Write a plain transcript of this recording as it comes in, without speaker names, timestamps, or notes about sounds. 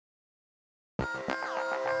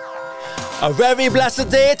A very blessed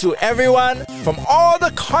day to everyone from all the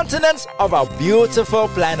continents of our beautiful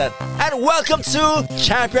planet. And welcome to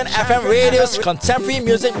Champion FM Radio's Contemporary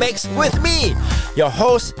Music Mix with me, your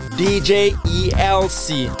host, DJ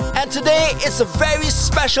ELC. And today it's a very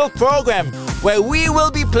special program where we will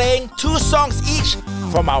be playing 2 songs each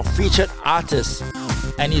from our featured artists.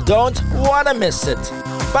 And you don't want to miss it.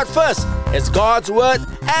 But first, it's God's Word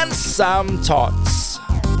and some thoughts.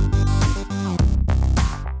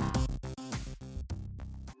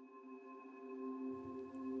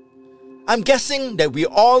 I'm guessing that we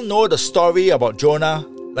all know the story about Jonah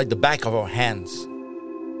like the back of our hands.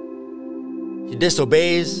 He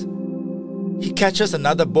disobeys, he catches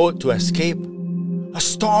another boat to escape, a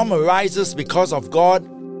storm arises because of God,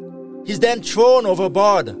 he's then thrown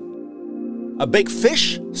overboard. A big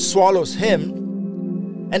fish swallows him,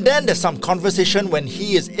 and then there's some conversation when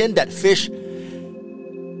he is in that fish,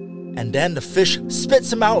 and then the fish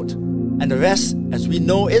spits him out, and the rest, as we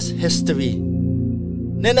know, is history.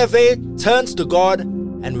 Nineveh turns to God,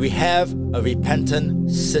 and we have a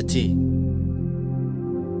repentant city.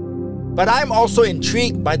 But I'm also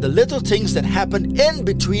intrigued by the little things that happen in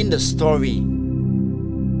between the story.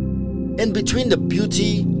 In between the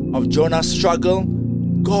beauty of Jonah's struggle,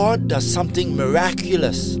 God does something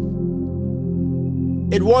miraculous.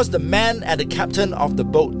 It was the man and the captain of the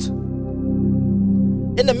boat.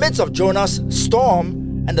 In the midst of Jonah's storm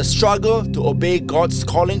and the struggle to obey God's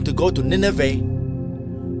calling to go to Nineveh,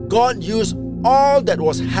 God used all that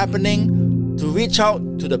was happening to reach out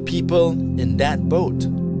to the people in that boat.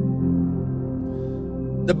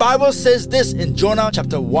 The Bible says this in Jonah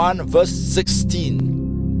chapter 1 verse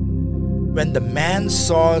 16. When the man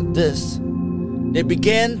saw this, they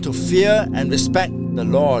began to fear and respect the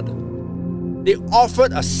Lord. They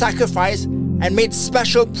offered a sacrifice and made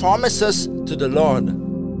special promises to the Lord.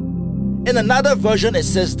 In another version it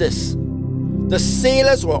says this: the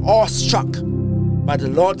sailors were awestruck by the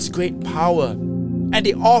Lord's great power, and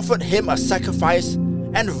they offered him a sacrifice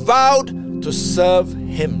and vowed to serve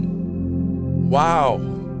him. Wow,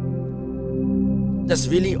 that's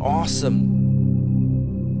really awesome.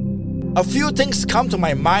 A few things come to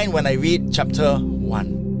my mind when I read chapter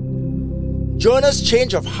 1. Jonah's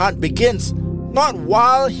change of heart begins not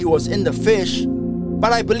while he was in the fish,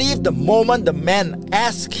 but I believe the moment the man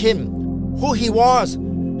asked him who he was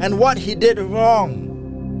and what he did wrong.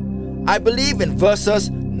 I believe in verses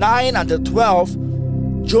 9 until 12,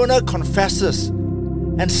 Jonah confesses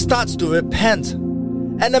and starts to repent,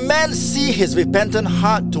 and the man sees his repentant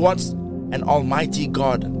heart towards an almighty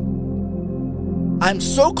God. I'm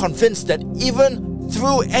so convinced that even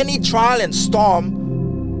through any trial and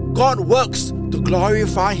storm, God works to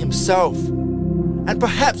glorify himself. And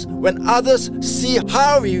perhaps when others see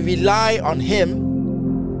how we rely on him,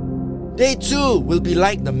 they too will be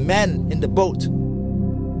like the man in the boat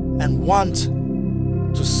and want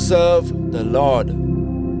to serve the Lord.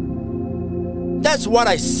 That's what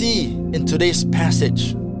I see in today's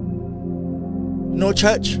passage. No,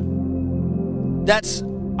 church, that's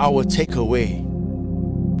our takeaway.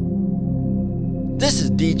 This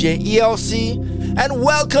is DJ ELC, and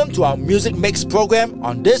welcome to our Music Mix program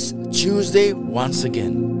on this Tuesday once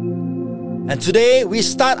again. And today we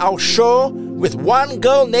start our show with One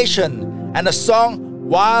Girl Nation and the song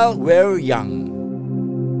While We're Young.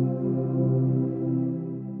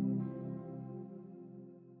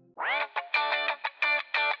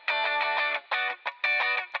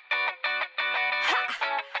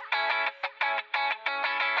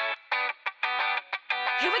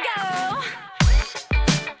 Here we go.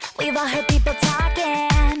 We've all heard people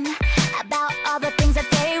talking about all the things that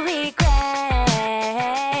they regret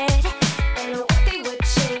and what they would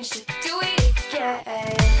change to do it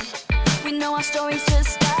again. We know our story's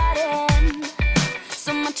just starting,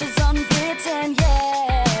 so much is unwritten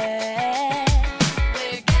yet.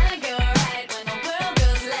 We're gonna go right when the world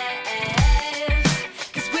goes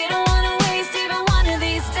left, 'cause we don't wanna waste even one of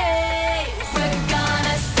these days. We're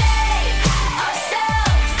gonna save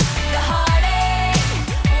ourselves the heartache.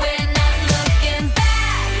 We're not looking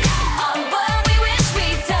back on what we wish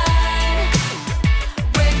we'd done.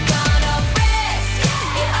 We're gonna risk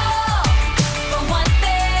it all for one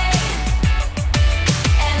thing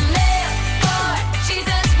and live for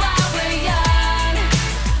Jesus while we're young.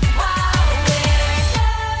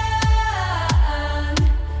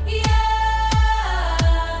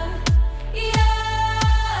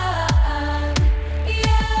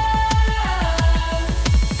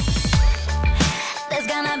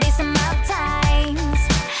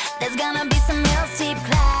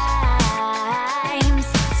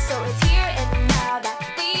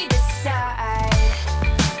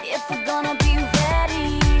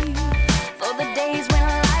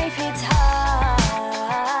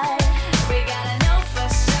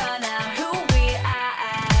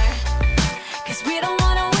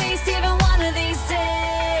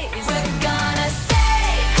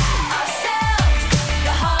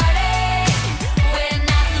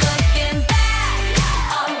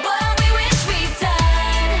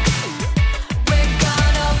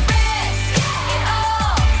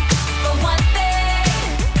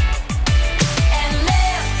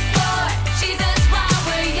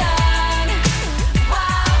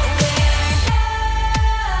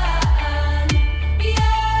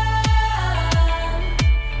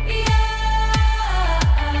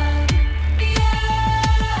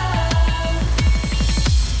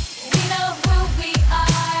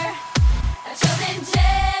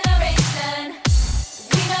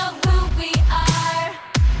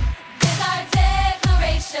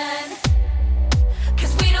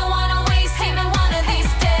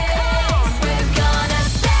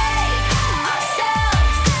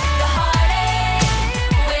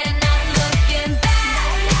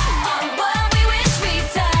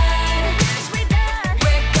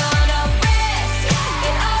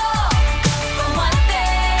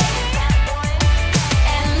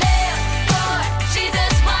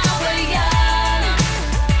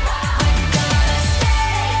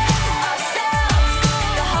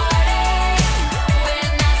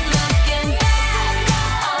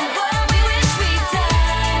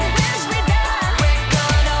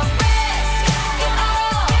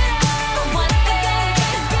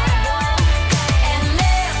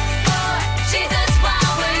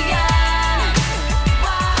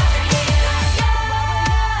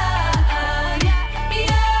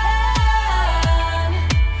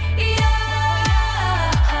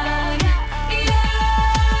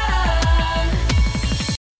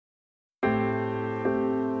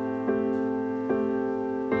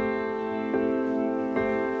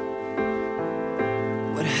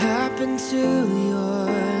 into your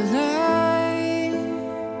life.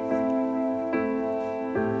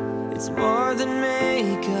 It's more than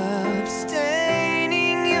makeup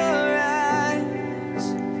staining your eyes.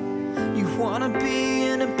 You wanna be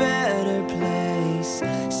in a better place.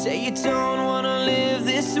 Say you don't wanna live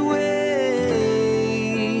this way.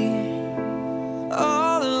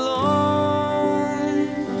 All alone.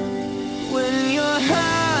 When your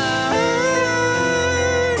heart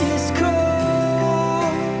is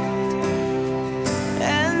cold,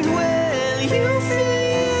 and when you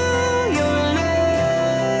feel you're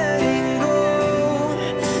letting go,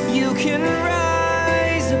 you can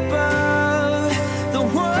rise above the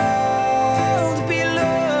world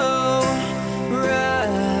below.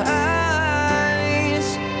 Rise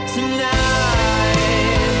tonight.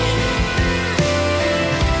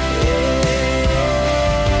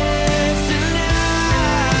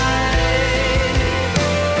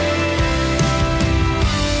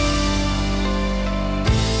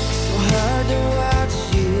 So hard to watch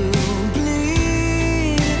you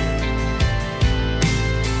bleed.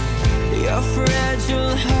 Your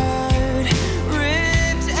fragile heart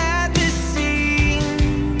ripped at the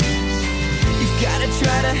seams. You've gotta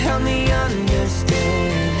try to help me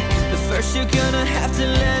understand, but first you're gonna have to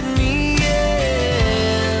let me in.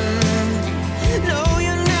 No,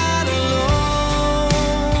 you're not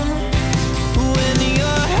alone. When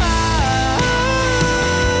your heart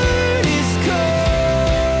is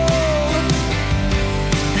cold,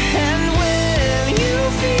 and when you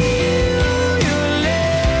feel you're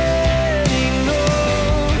letting go,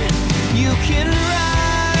 you can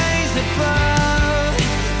rise above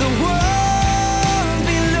the world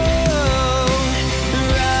below.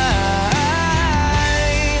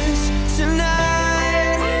 Rise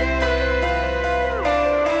tonight.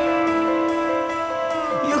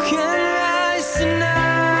 You can rise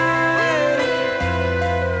tonight.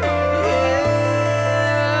 Yeah.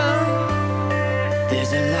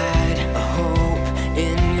 There's a light, a hope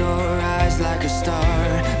in your eyes, like a star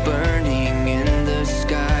burning in the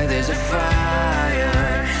sky. There's a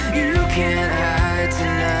fire you can't hide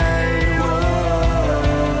tonight. Whoa.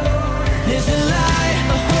 There's a light,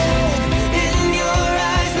 a hope in your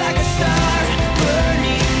eyes, like a star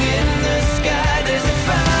burning in the sky. There's a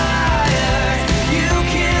fire you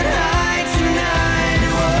can't hide tonight.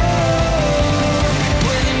 Whoa.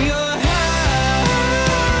 When your heart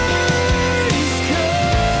is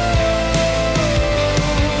cold,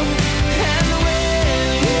 and when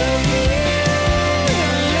you feel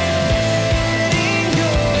you're letting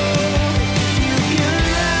go, you can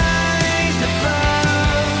rise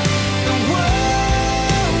above the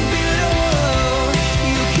world below.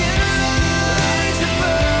 You can rise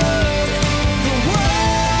above the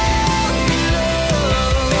world below.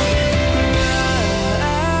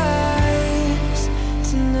 Rise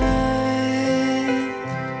tonight.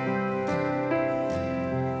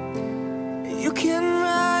 You can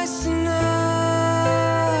rise tonight.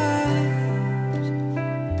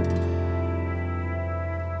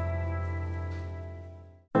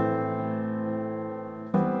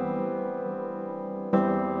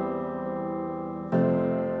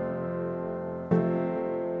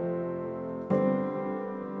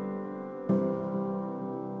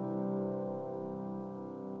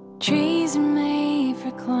 Trees are made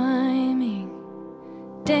for climbing,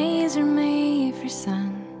 days are made for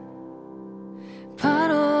sun,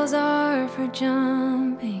 puddles are for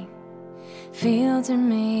jumping, fields are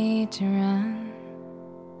made to run,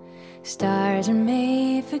 stars are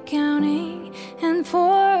made for counting, and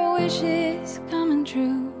for wishes coming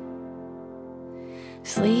true.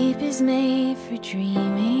 Sleep is made for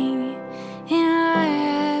dreaming, and I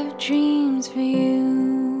have dreams for you.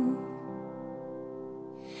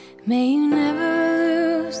 May you never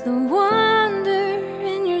lose the wonder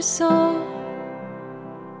in your soul.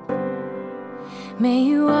 May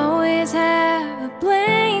you always have a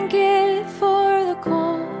blanket for the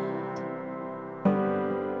cold.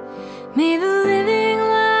 May the living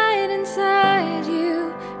light inside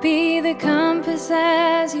you be the compass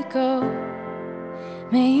as you go.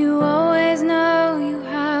 May you always know you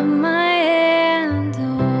have my hand to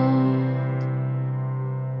hold.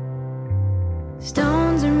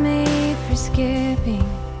 Stones are made for skipping,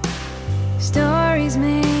 stories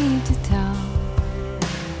made to tell.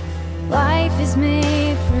 Life is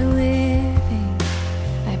made for living,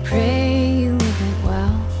 I pray you live it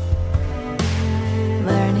well.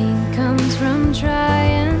 Learning comes from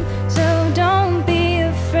trying, so don't be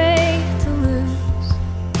afraid to lose.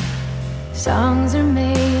 Songs are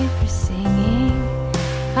made for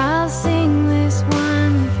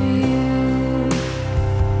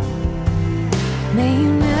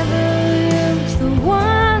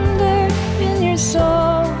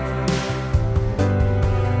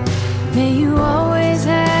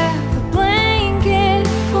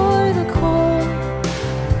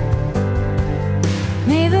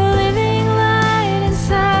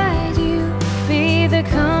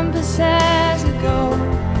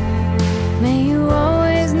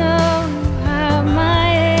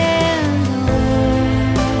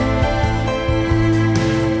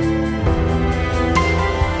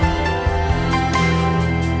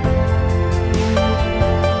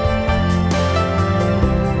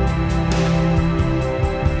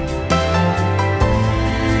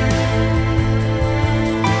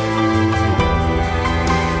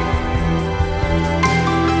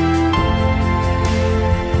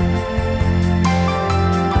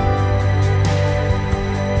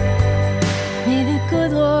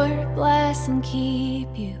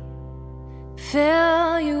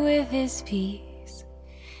fill you with His peace.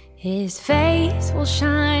 His face will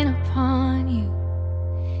shine upon you,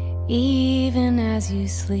 even as you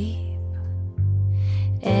sleep.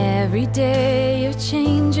 Every day you're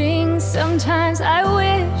changing. Sometimes I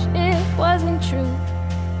wish it wasn't true.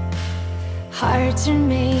 Hearts are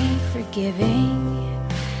made for giving.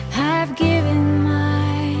 I've given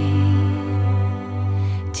mine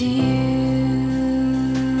to you.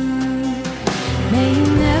 May you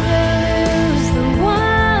never lose the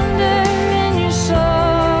wonder in your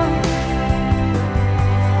soul.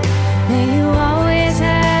 May you always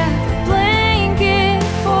have a blanket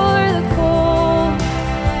for the cold.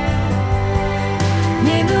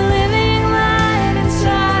 May the living light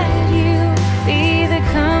inside you be the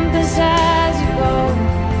compass as you go.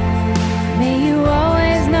 May you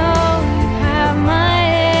always know you have my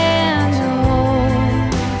hand to hold.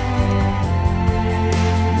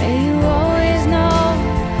 May you always know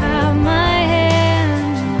you have my hand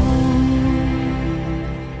to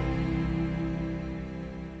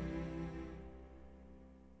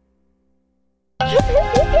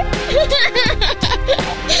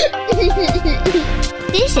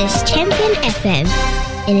This is Champion FM,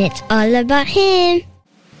 and it's all about him.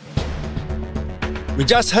 We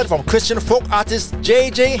just heard from Christian folk artist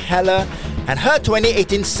J.J. Heller and her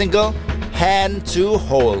 2018 single, Hand to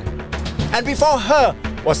Hold. And before her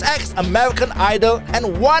was ex-American Idol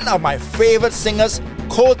and one of my favorite singers,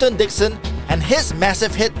 Colton Dixon, and his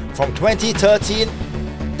massive hit from 2013.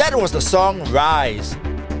 That was the song Rise.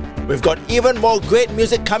 We've got even more great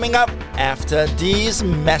music coming up after these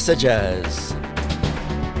messages.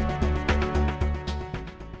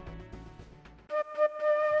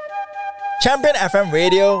 Champion FM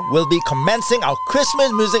Radio will be commencing our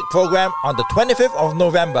Christmas music program on the 25th of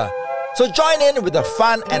November. So join in with the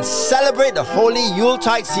fun and celebrate the holy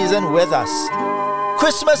Yuletide season with us.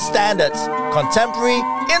 Christmas standards, contemporary,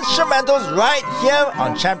 instrumentals right here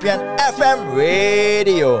on Champion FM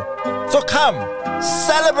Radio. So come,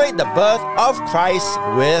 celebrate the birth of Christ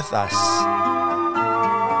with us.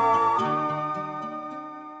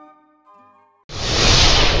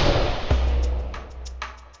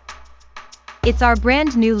 It's our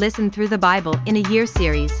brand new Listen Through the Bible in a Year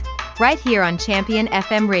series, right here on Champion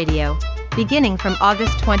FM Radio, beginning from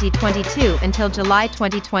August 2022 until July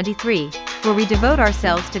 2023, where we devote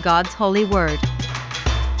ourselves to God's holy word.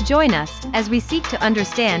 Join us as we seek to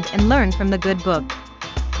understand and learn from the good book.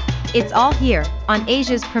 It's all here on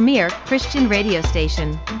Asia's premier Christian radio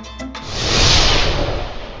station.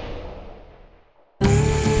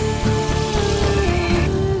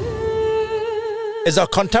 It's our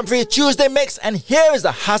Contemporary Tuesday mix, and here is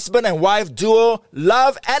the husband and wife duo,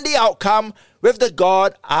 Love and the Outcome, with the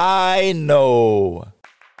God I Know.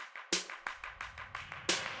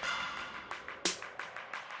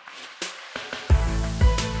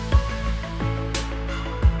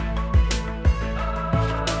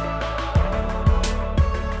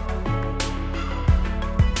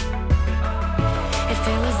 If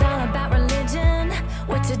it was all about religion,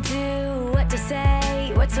 what to do, what to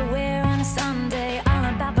say, what to wear on a Sunday, all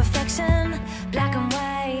about perfection, black and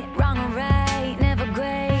white, wrong or right, never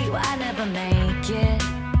great, well, I never make it,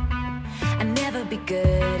 I never be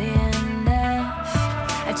good enough.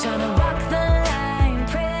 I try to walk the line,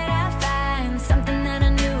 pray that I find something that I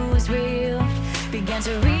knew was real. Began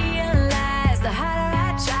to realize the harder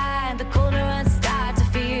I tried, the colder I'd start to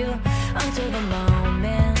feel, until the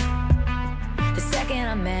moment, the second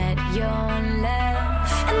I met your love.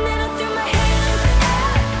 And then I threw my hands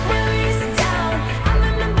up, released down. I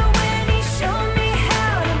remember when he showed me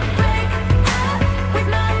how to break up with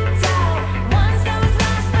my doubt. Once I was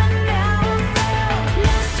lost, but now I'm found.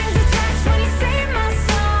 No strings attached when he saved my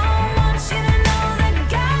soul. Want you to know that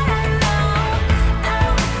God I know.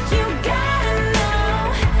 Oh, you gotta know.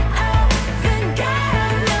 Oh, the God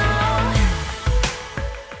I know.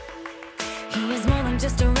 He is more than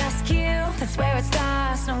just a rescue. That's where it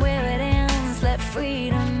starts, not where it ends. Let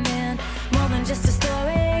freedom in. More than just a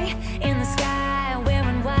story in the sky,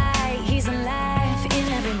 wearing white. He's alive in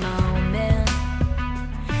every moment.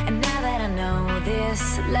 And now that I know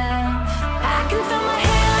this love, I can throw my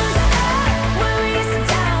hands up, release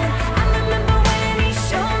down. I remember when he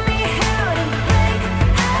showed me how to break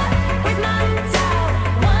up with my doubt.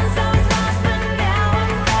 Once I was lost, but now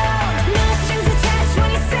I'm found. No strings attached when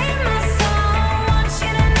he saved my soul. Want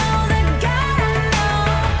you to know that God I know.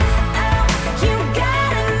 Oh, you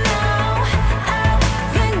gotta know. Oh,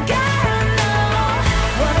 the God I know.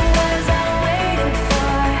 What was I waiting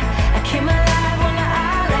for? I came alive when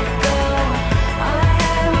I let go. All I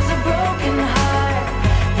had was a broken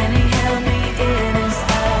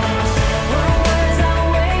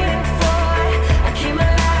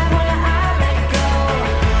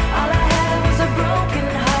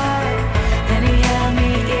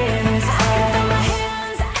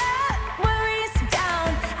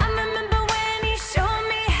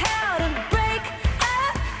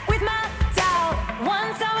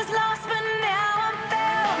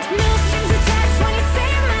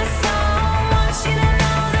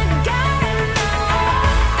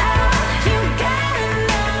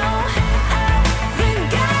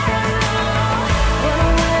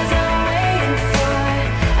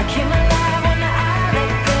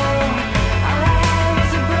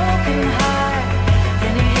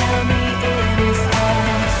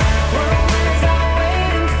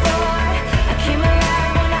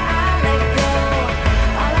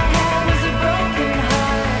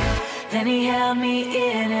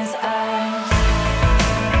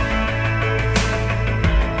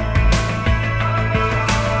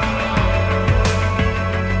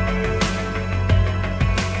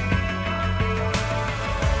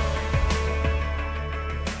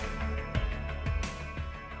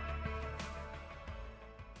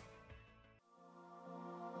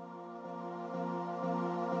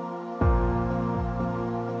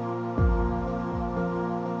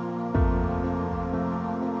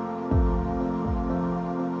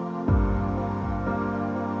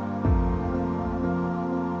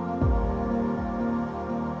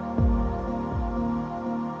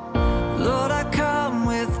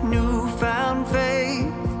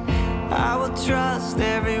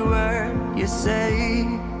say.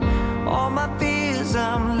 All my fears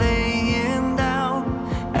I'm laying down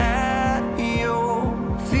at your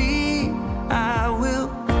feet. I will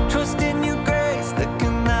trust in your grace that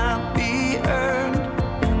cannot be earned.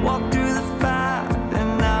 Walk through the fire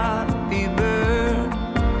and not be burned.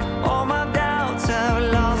 All my doubts have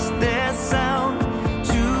lost their sound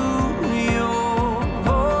to your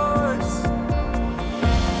voice.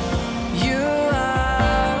 You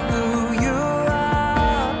are who you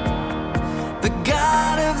are, the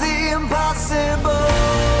God of the impossible,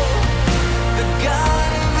 the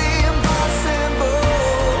God of the impossible,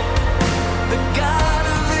 the God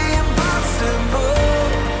of the impossible.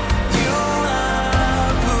 You are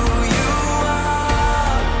who you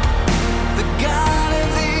are, the God of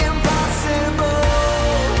the impossible,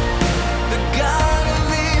 the God of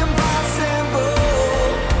the impossible,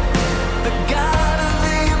 the God of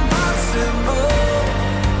the impossible.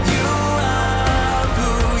 You are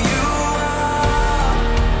who you are,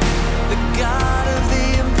 the God of the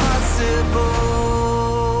impossible.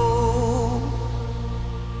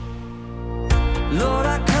 Lord,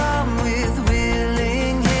 I come with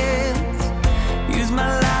willing hands. Use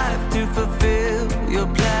my life to fulfill your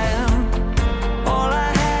plan. All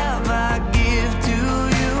I have I give to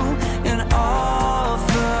you, an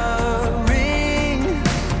offering.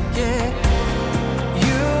 Yeah,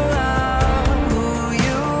 you are who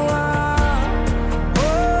you are.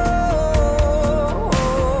 Oh,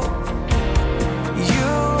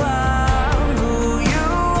 you are who you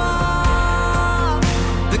are,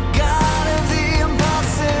 the God of the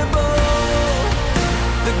impossible,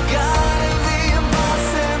 the God of the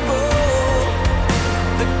impossible,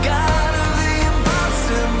 the God of the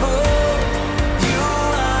impossible. You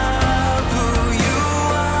are who you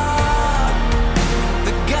are,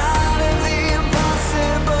 the God of the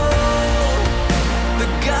impossible, the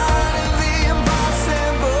God of the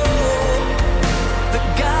impossible, the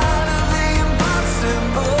God of the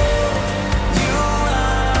impossible. You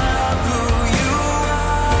are who you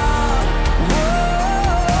are.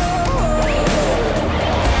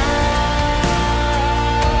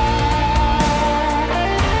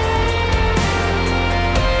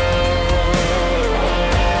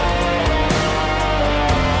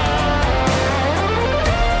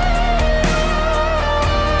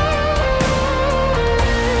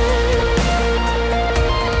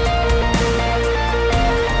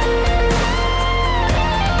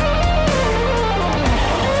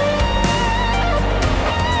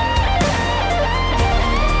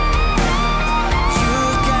 You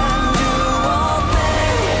can do all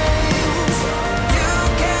things. You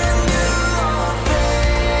can do all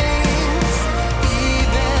things.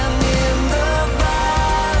 Even in the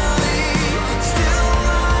valley, still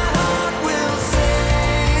my heart will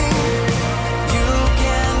sing. You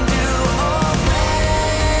can do all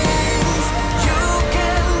things. You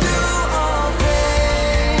can do all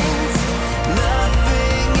things.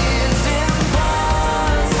 Nothing is impossible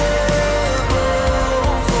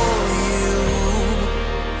for you.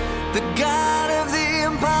 The God of the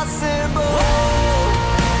impossible,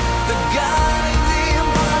 the God of the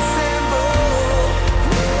impossible,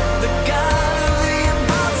 the God of the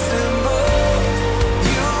impossible.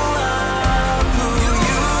 You are who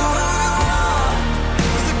you are,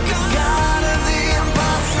 the God of the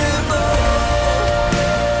impossible,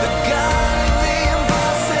 the God of the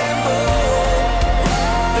impossible,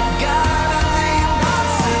 the God of the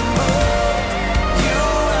impossible. You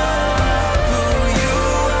are who you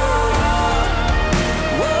are.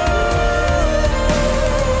 Whoa.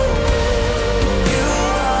 You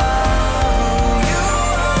are who you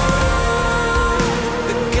are,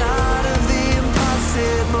 the God of the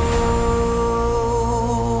impossible.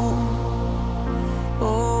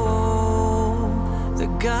 Oh, the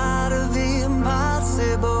God of the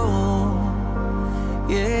impossible.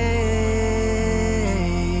 Yeah.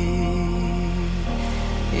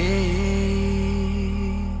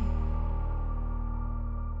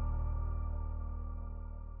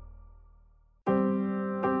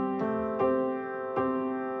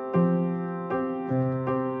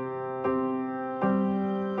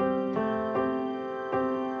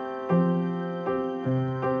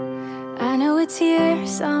 I know it's here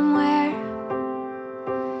somewhere.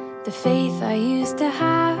 The faith I used to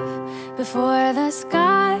have before the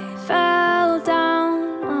sky fell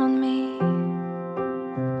down on me.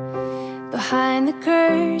 Behind the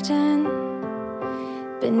curtain,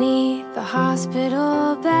 beneath the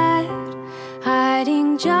hospital bed,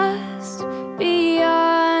 hiding just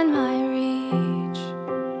beyond my reach.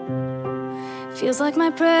 Feels like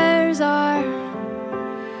my prayers are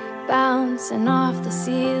bouncing off the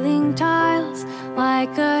ceiling tiles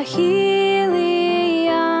like a helium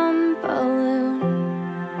balloon.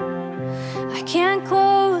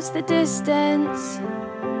 the distance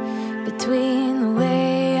between the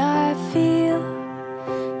way I feel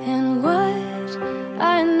and what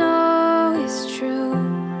I know is true.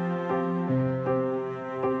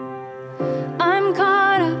 I'm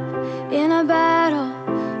caught up in a battle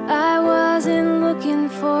I wasn't looking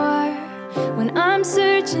for, when I'm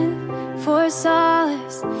searching for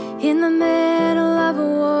solace in the middle of a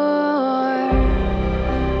war.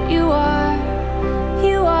 You are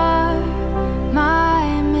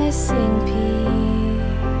my missing piece.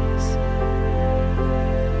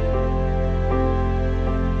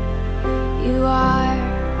 You are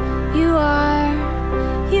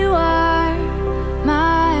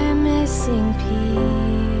my missing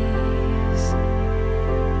piece.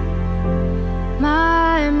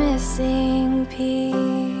 My missing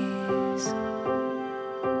piece.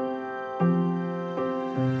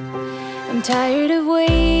 I'm tired of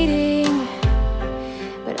waiting,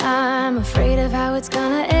 but I'm afraid of how it's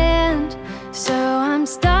gonna end. So I'm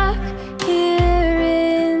stuck here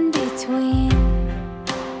in between,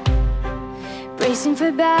 bracing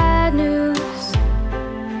for bad news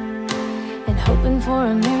and hoping for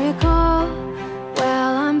a miracle.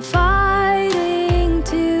 Well, I'm fighting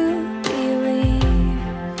to believe.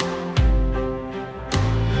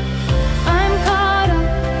 I'm caught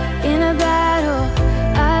up in a battle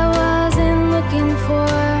I wasn't looking for,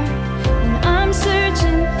 when I'm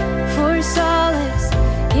searching for solace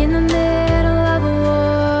in the middle of a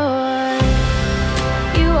war.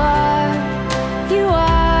 You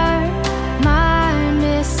are my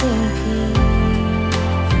missing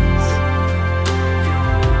piece.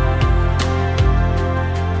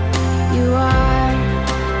 You are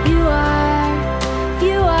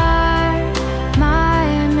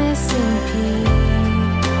my missing piece.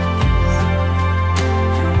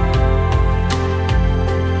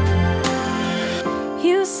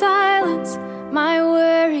 You silence my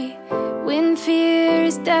worry when fear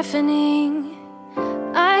is deafening.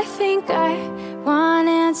 I think I want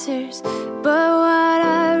answers, but what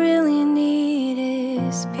I really need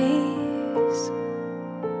is peace.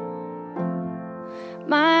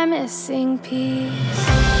 My missing piece.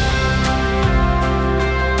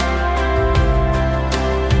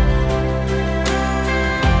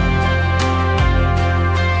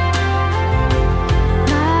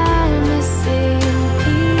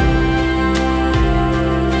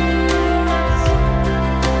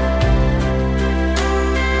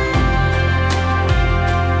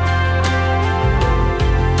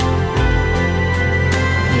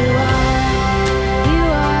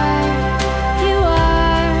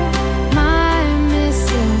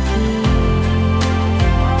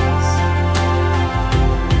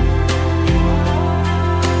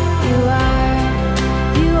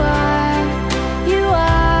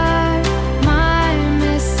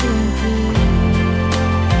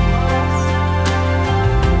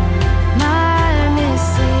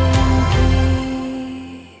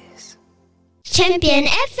 Champion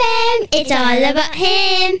FM, it's all about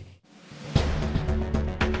him.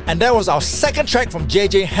 And that was our second track from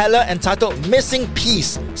JJ Heller entitled Missing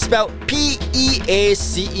Piece, spelled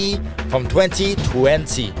P-E-A-C-E, from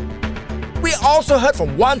 2020. We also heard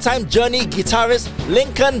from one-time Journey guitarist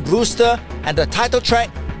Lincoln Brewster and the title track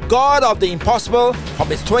God of the Impossible from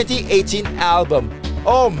his 2018 album.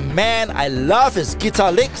 Oh man, I love his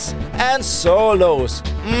guitar licks and solos.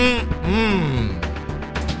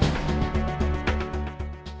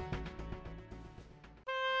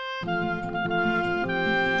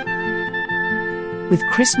 With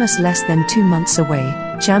Christmas less than 2 months away,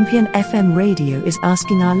 Champion FM Radio is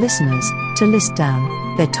asking our listeners to list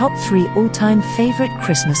down their top 3 all-time favorite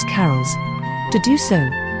Christmas carols. To do so,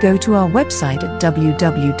 go to our website at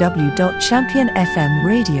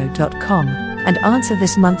www.championfmradio.com and answer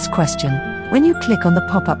this month's question when you click on the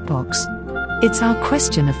pop-up box. It's our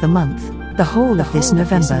question of the month, the whole of this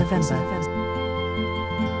November.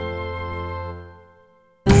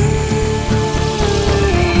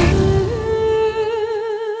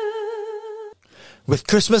 With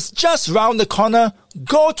Christmas just round the corner,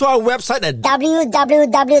 go to our website at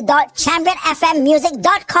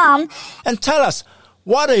www.championfmmusic.com and tell us,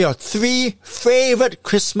 what are your 3 favorite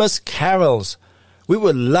Christmas carols? We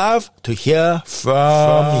would love to hear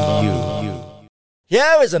from you.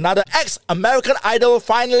 Here is another ex-American Idol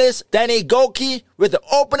finalist, Danny Gokey, with the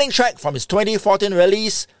opening track from his 2014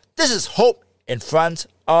 release. This is Hope in Front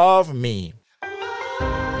of Me.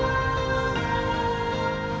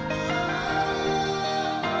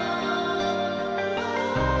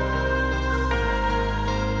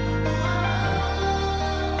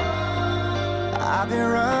 I've been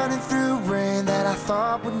running through rain that I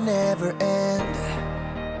thought would never end,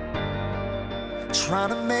 trying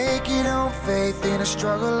to make it on faith in a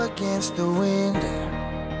struggle against the wind.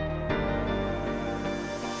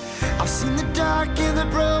 I've seen the dark and the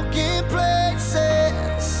broken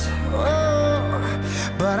places, oh,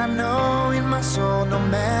 but I know in my soul, no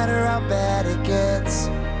matter how bad it gets,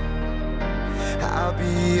 I'll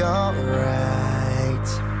be alright.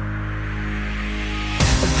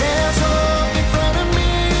 There's hope in front of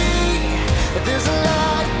me, there's a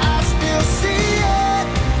light, I still see it.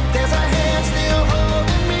 There's a hand still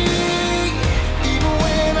holding me, even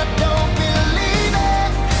when I don't believe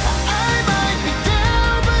it. I might be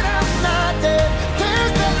down, but I'm not dead.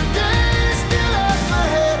 There's better days still at my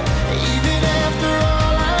head, even after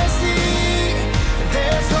all I see.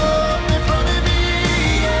 There's hope in front of me,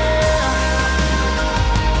 yeah.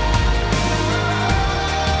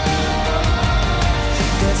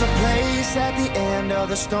 There's a place at the end of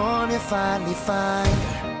the storm you finally find,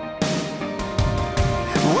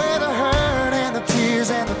 where the hurt and the tears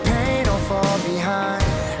and the pain all fall behind.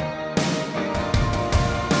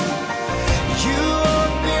 You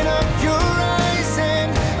open up your eyes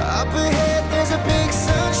and up ahead there's a big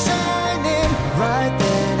sun shining. Right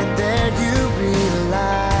then and there you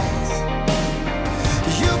realize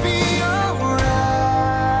you'll be alright.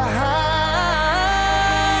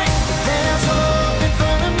 There's hope in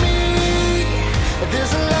front of me,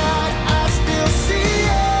 there's a light, I still see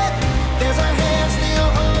it. There's a hand still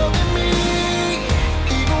holding me,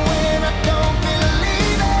 even when I don't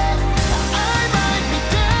believe it. I might be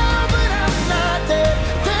down, but I'm not dead.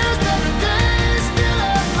 There's better days still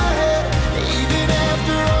at my head, even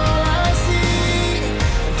after all I see.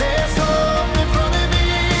 There's hope in front of me,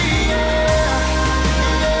 yeah,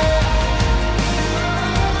 yeah.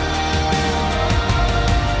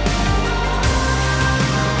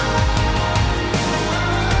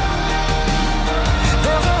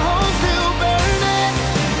 There's a hole still burning,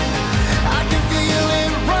 I can feel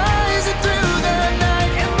it rising through the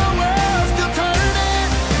night, and my world's still turning.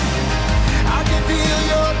 I can feel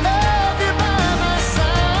your love here by my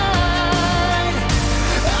side.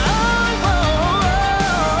 Oh, oh,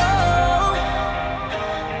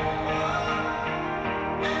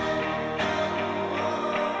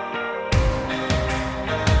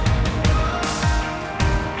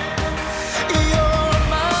 you're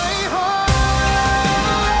my hope.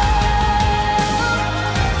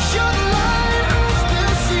 You're the light, I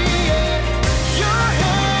still see it. Your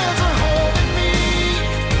hands are holding me,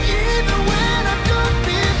 even when I don't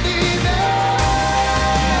believe it.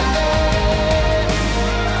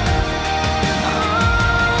 I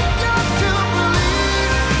got to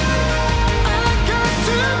believe, I got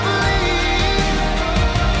to believe.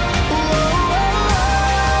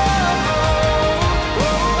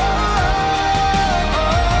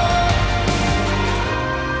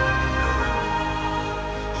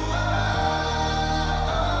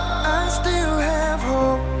 I still have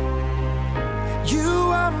hope. You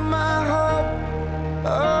are my hope.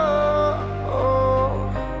 Oh, oh.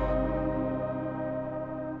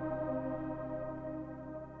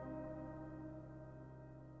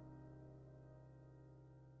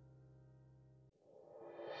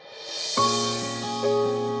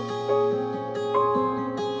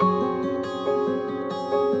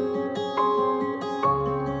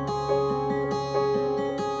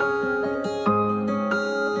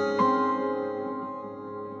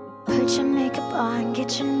 Put your makeup on,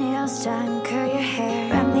 get your nails done, curl your hair,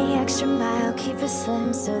 run the extra mile, keep it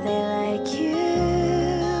slim so they like you.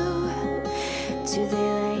 Do they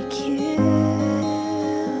like you?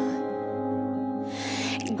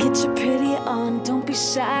 Get your pretty on, don't be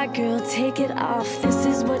shy, girl, take it off. This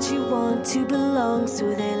is what you want, to belong,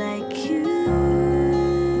 so they like you.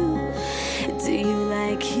 Do you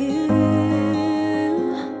like you?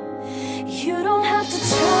 You don't have to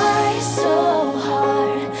try so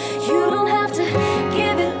hard. You don't have to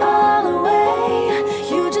give it all away.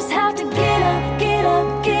 You just have to get up, get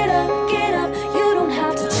up, get up, get up. You don't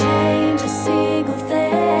have to change a single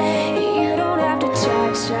thing. You don't have to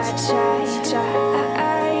try, try, try, try.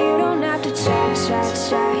 You don't have to try, try,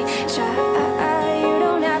 try, try. You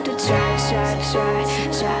don't have to try, try, try,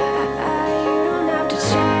 try. You don't have to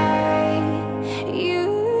try. You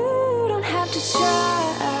don't have to try.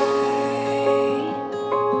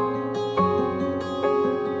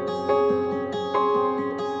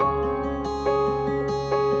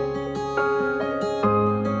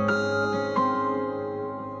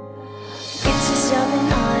 Get yourself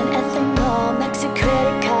in on at the mall, Maxi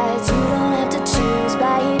credit cards. You don't have to choose,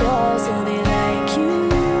 buy it all. So they like you.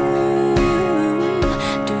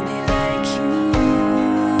 Do they like you?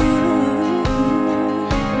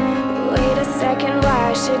 Wait a second,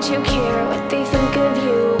 why should you care what they think of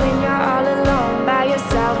you when you're all alone by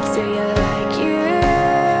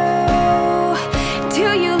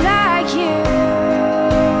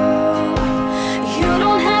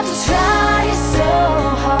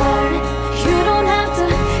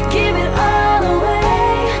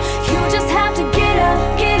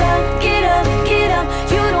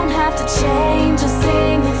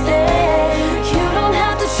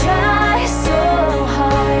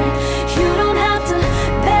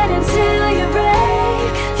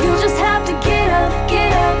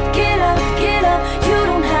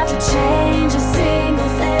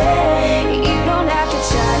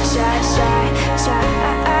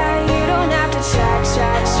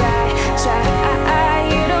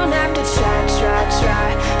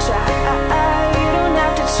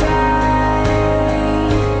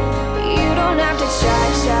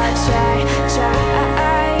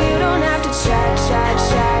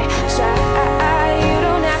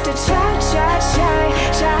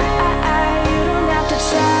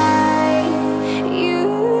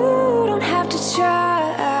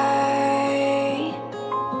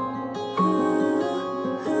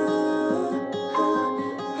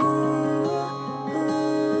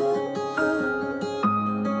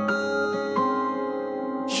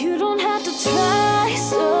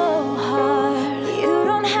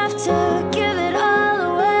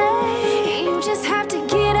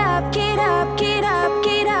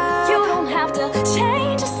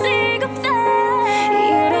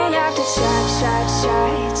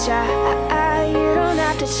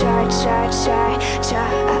try, try, try,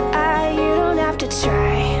 try. You don't have to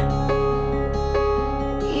try.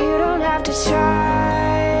 You don't have to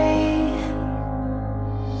try.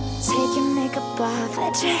 Take your makeup off,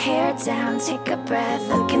 let your hair down, take a breath,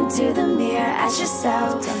 look into the mirror at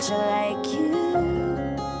yourself. Don't you like you?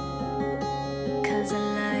 'Cause I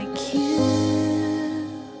like you.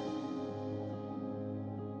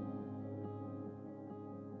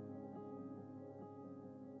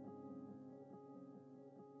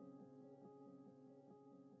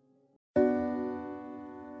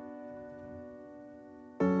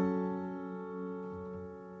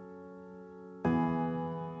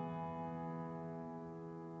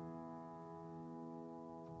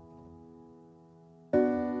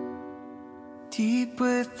 Deep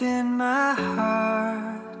within my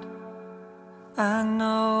heart, I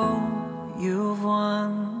know you've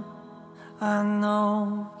won. I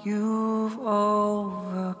know you've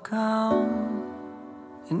overcome.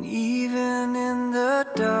 And even in the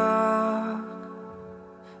dark,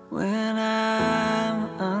 when I'm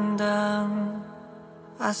undone,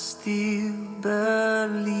 I still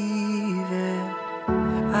believe it.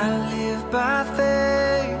 I live by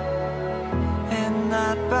faith and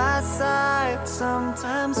not by sight.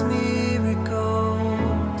 Sometimes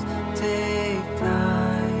miracles take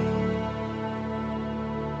time.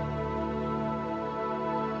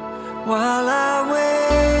 While I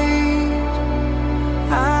wait,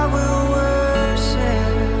 I will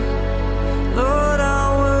worship. Lord,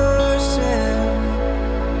 I'll worship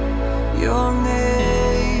your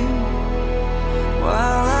name.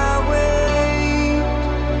 While I wait,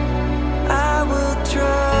 I will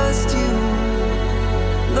trust you.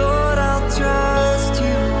 Lord, I'll trust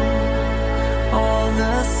you all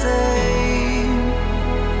the same.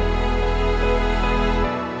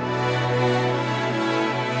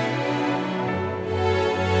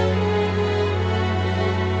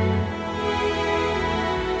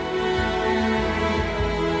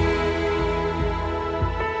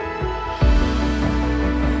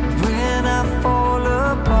 When I fall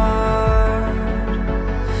apart,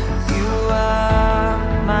 you are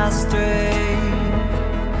my strength.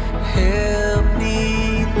 Help me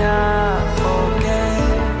not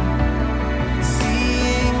forget,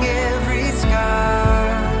 seeing every scar,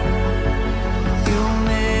 you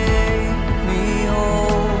make me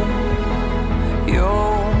whole.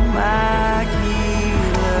 You're my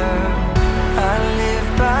healer. I live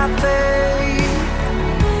by faith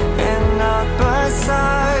and not by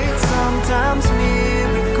sight. Sometimes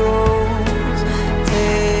miracles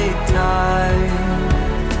take time.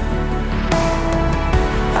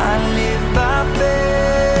 I live by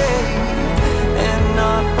faith and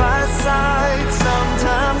not by sight.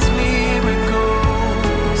 Sometimes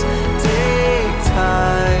miracles take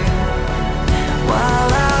time.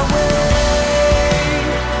 While I wait,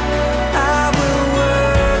 I will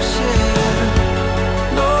worship.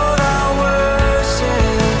 Lord, I'll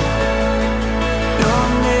worship your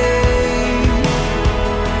name.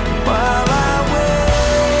 While I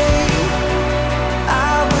wait,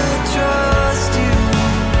 I will trust you.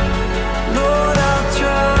 Lord, I'll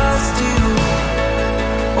trust you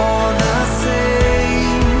all the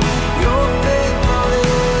same. You're faithful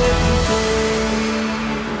every day.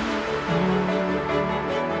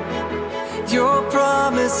 Your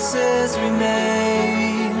promises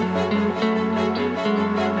remain.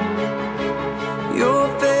 You're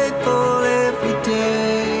faithful every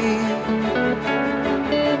day.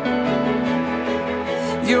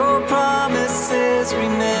 Your promises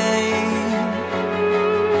remain.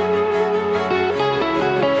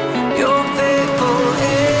 You're faithful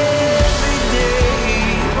every day.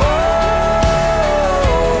 Oh,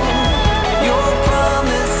 your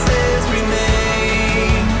promises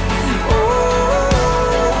remain. Oh,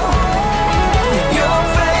 you're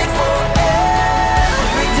faithful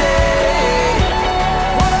every day.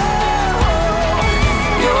 Oh,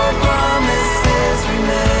 your promises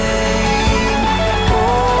remain.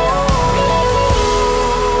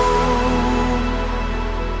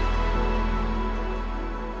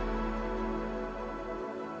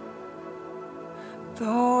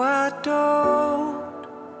 Though I don't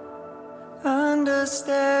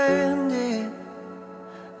understand it,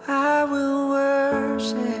 I will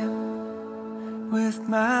worship with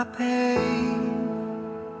my pain.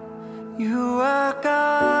 You are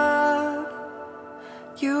God,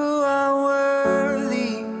 you are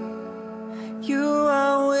worthy, you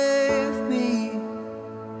are with me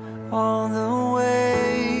all the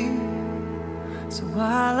way. So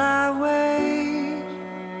while I wait,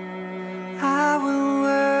 I will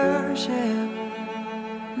worship.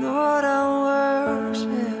 Lord, I'll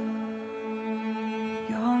worship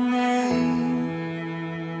your name.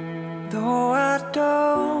 Though I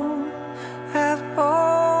don't have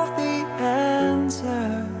all the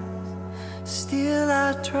answers, still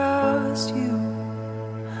I trust you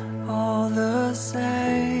all the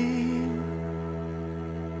same.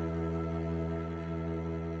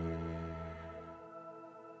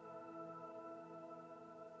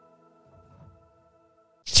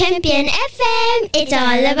 Champion FM, it's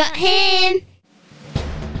all about him.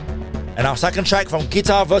 And our second track from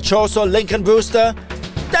guitar virtuoso Lincoln Brewster,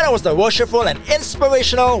 that was the worshipful and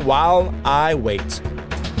inspirational While I Wait.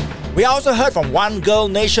 We also heard from One Girl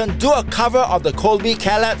Nation do a cover of the Colby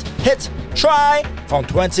Calette hit Try from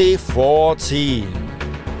 2014.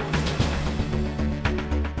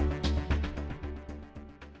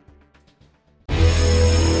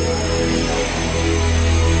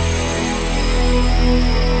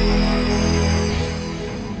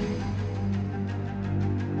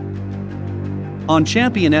 On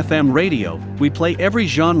Champion FM radio, we play every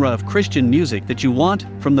genre of Christian music that you want,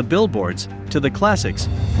 from the billboards to the classics,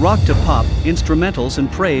 rock to pop, instrumentals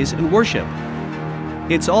and praise and worship.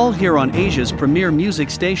 It's all here on Asia's premier music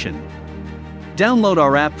station. Download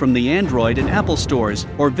our app from the Android and Apple stores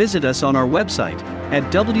or visit us on our website at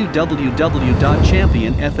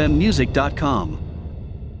www.championfmmusic.com.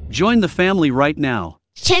 Join the family right now.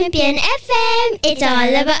 Champion FM, it's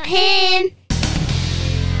all about him.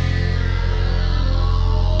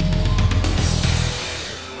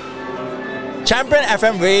 Champion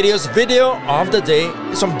FM Radio's video of the day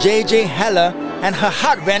is from JJ Heller and her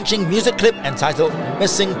heart-wrenching music clip entitled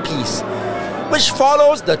Missing Piece, which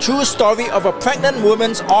follows the true story of a pregnant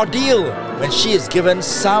woman's ordeal when she is given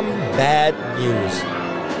some bad news.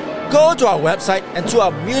 Go to our website and to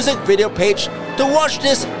our music video page to watch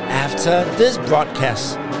this after this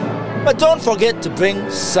broadcast. But don't forget to bring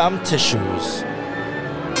some tissues.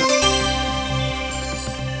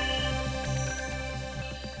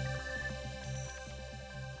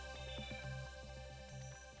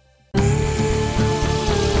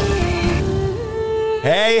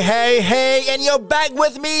 Hey, and you're back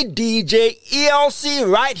with me, DJ ELC,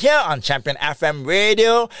 right here on Champion FM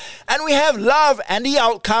Radio. And we have Love and the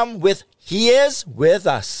Outcome with He Is With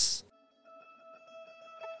Us.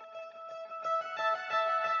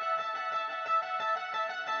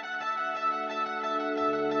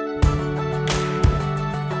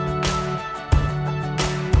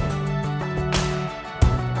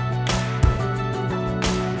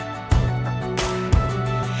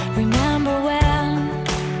 Remember when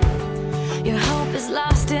your hope is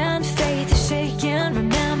lost and faith is shaken?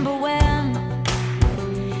 Remember when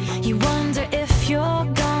you wonder if you're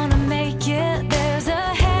gonna make it? There's a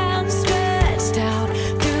hand stretched out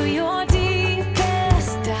through your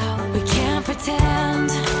deepest doubt. We can't pretend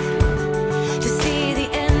to see the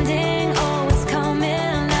ending. Oh, it's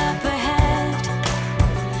coming up ahead.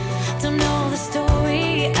 Don't know the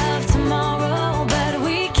story of tomorrow, but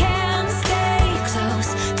we can stay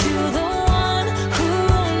close to the one who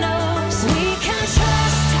knows. We can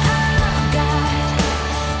trust our God.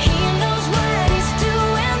 He knows what he's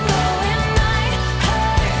doing, though it might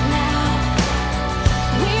hurt now.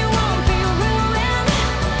 We won't be ruined.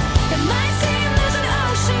 It might seem there's an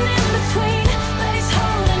ocean in between, but he's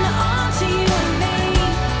holding on to you and me,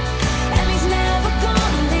 and he's never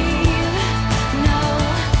gonna leave. No,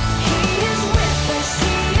 he is with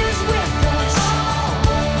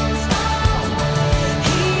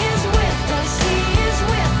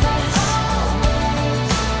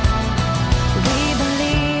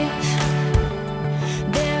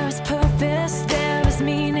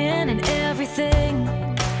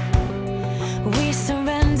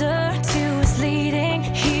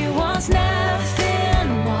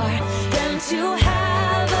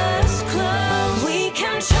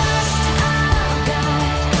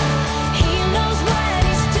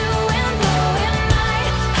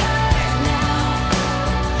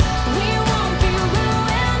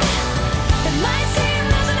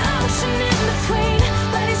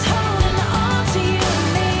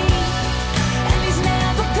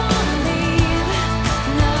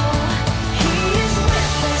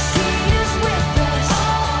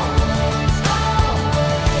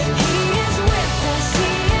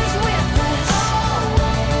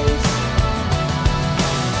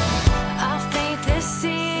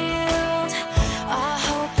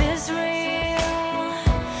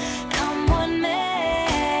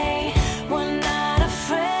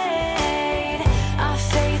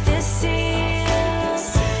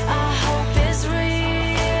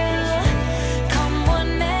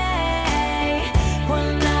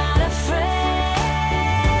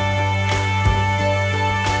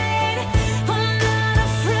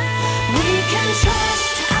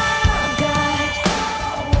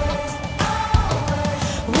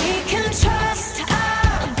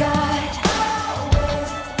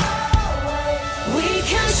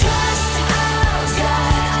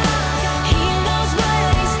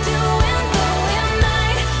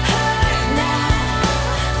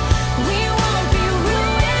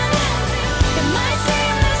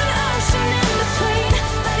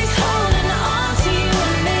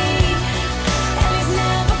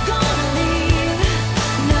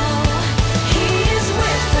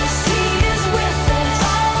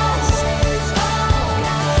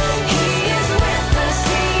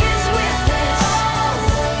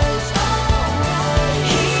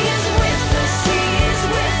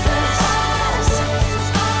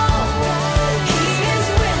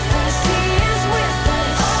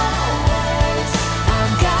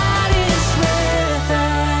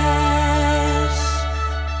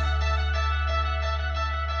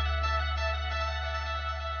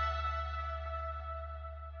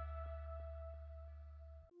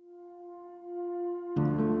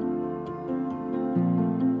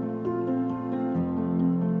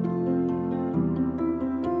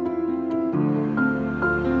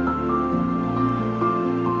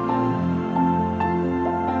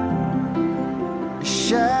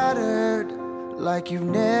like you've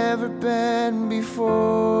never been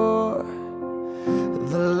before.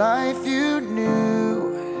 The life you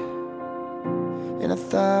knew in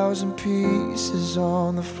 1,000 pieces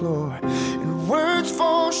on the floor. And words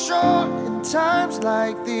fall short in times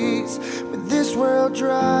like these, when this world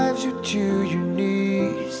drives you to your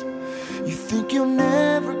knees. You think you're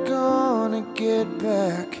never gonna get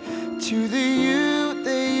back to the you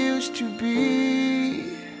they used to be.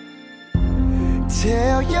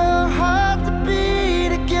 Tell your heart to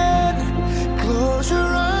beat again. Close your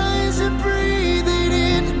eyes and breathe it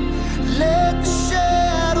in. Let the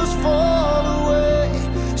shadows fall away.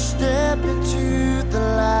 Step into the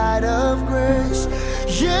light of grace.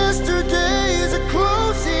 Yesterday's a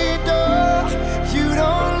closing door. You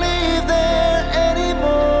don't live there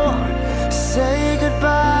anymore. Say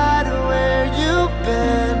goodbye to where you've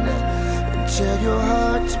been, and tell your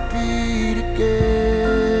heart to beat again.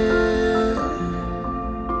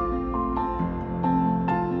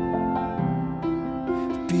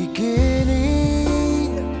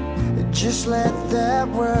 Beginning, just let that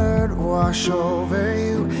word wash over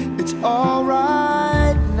you. It's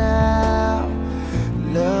alright now.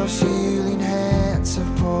 Love's healing hands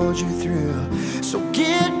have pulled you through. So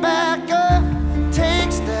get back up,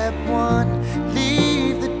 take step one.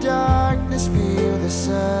 Leave the darkness, feel the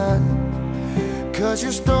sun. 'Cause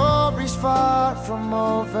your story's far from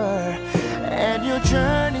over, and your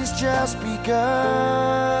journey's just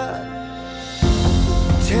begun.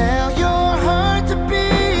 Tell your heart to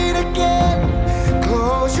beat again.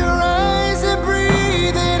 Close your eyes and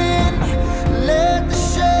breathe it in. Let the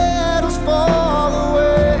shadows fall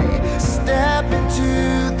away. Step into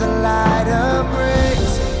the light of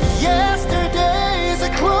grace. Yesterday's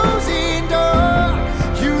a closing door.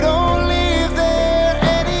 You don't live there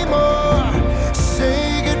anymore. Say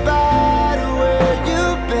goodbye to where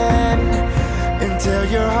you've been, and tell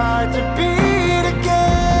your heart to beat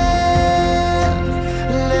again.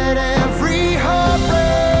 Let every heart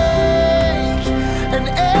break and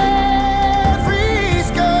every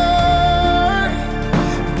scar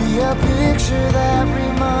be a picture that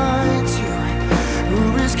reminds you who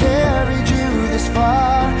has carried you this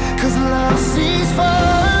far. 'Cause love sees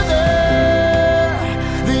farther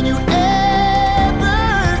than you ever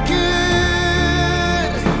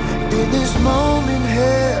could. In this moment,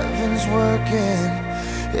 heaven's working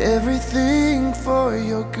everything for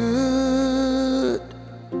your good.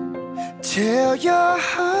 Tell your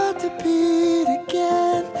heart to beat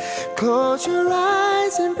again. Close your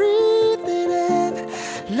eyes and breathe it in.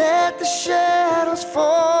 Let the shadows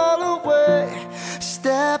fall away.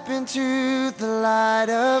 Step into the light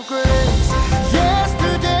of grace.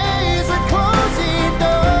 Yesterday's a closing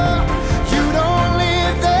door. You don't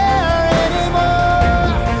live there anymore.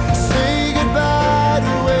 Say goodbye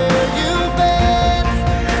to where you've been,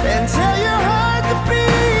 and tell your heart to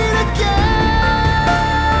beat again.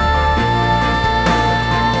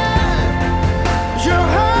 Your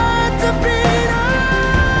heart to beat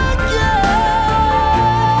again.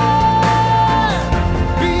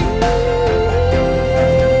 Beat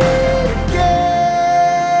again.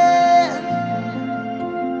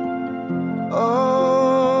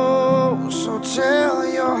 Oh, so tell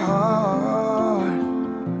your heart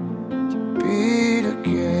to beat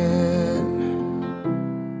again.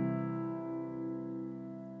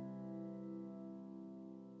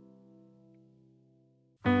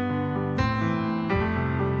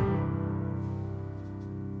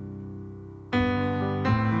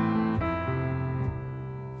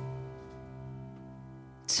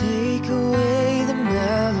 Take away the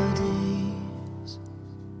melodies,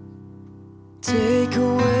 take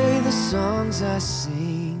away the songs I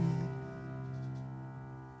sing,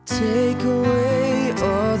 take away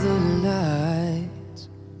all the lights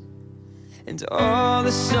and all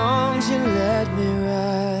the songs you let me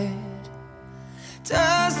write.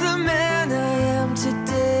 Does the man I am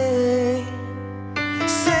today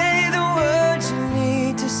say the words you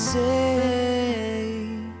need to say?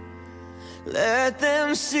 Let them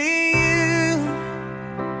see you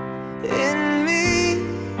in me.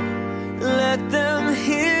 Let them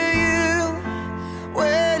hear you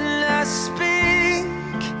when I speak.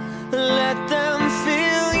 Let them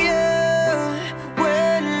feel you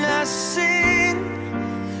when I sing.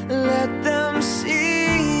 Let them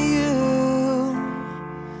see you.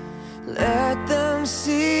 Let them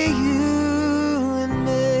see you in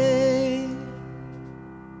me.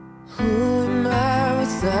 Who am I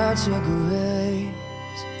without your grace?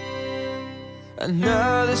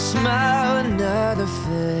 Another smile, another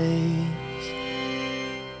face,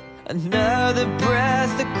 another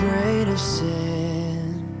breath, a grain of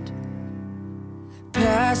sand,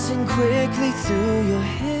 passing quickly through your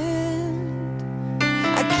hand.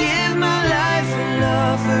 and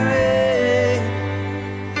offering.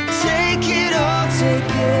 Take it all,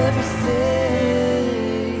 take everything.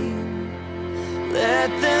 Let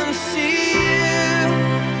them see you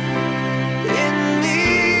in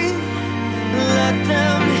me. Let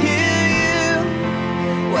them hear you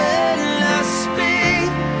when I speak.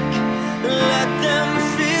 Let them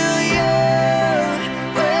feel you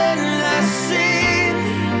when I sing.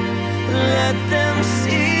 Let them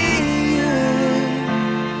see you.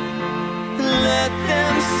 Let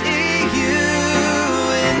them see you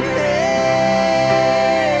in me.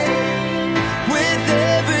 With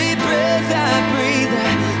every breath I breathe, I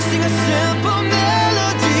sing a simple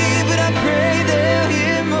melody, but I pray they'll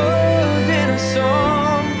hear more than a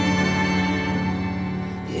song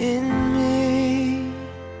in me,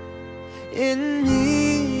 in me.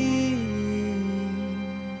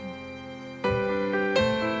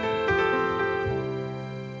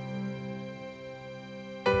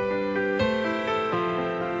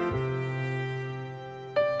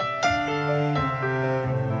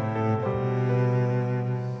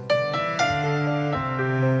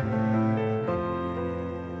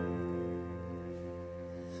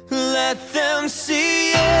 Let them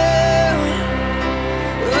see you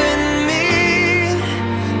in me.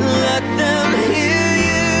 Let them hear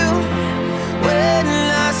you when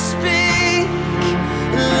I speak.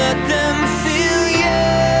 Let them feel you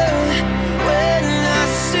when I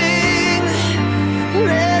sing.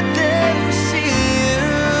 Let them see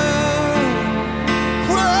you.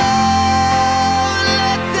 Whoa,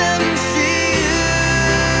 let them see you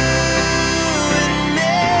in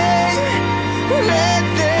me. Let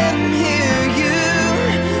them hear you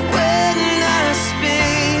when I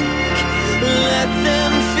speak. Let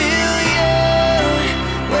them feel you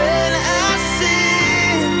when I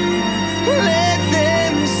sing. Let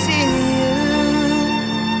them see you.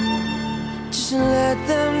 Just let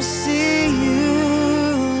them see you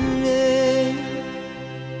in me.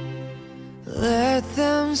 Let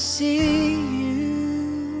them see you.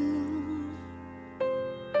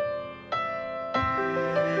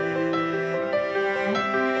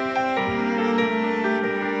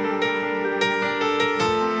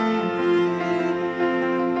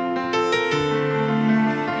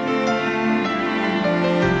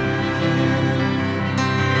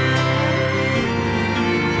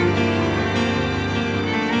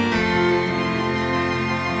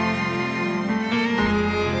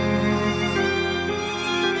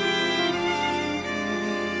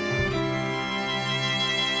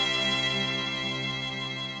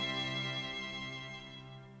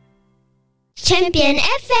 Champion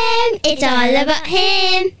FM, it's all about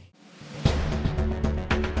him.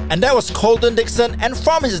 And that was Colton Dixon, and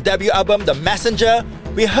from his debut album The Messenger,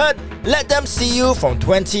 we heard Let Them See You from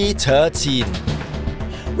 2013.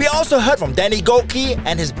 We also heard from Danny Goldkey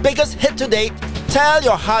and his biggest hit to date, Tell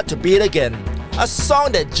Your Heart to Beat Again, a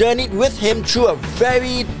song that journeyed with him through a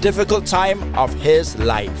very difficult time of his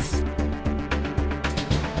life.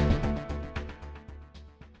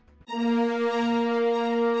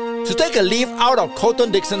 To take a leaf out of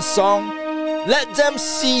Colton Dixon's song, Let Them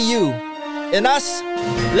See You. In us,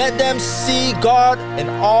 let them see God in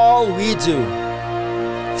all we do.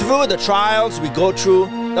 Through the trials we go through,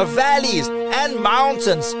 the valleys and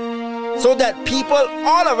mountains, so that people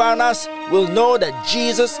all around us will know that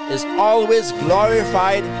Jesus is always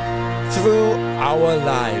glorified through our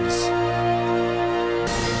lives.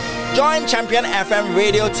 Join Champion FM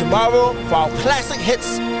Radio tomorrow for our classic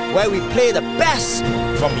hits, where we play the best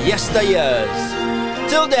from yesteryears.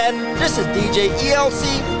 Till then, this is DJ ELC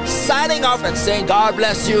signing off and saying God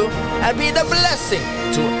bless you and be the blessing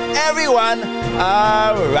to everyone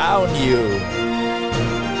around you.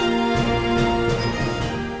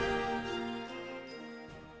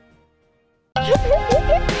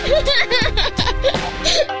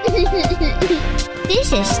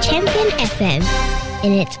 This is Champion FM,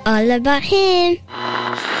 and it's all about him.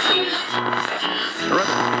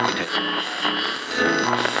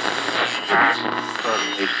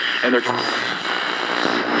 And they're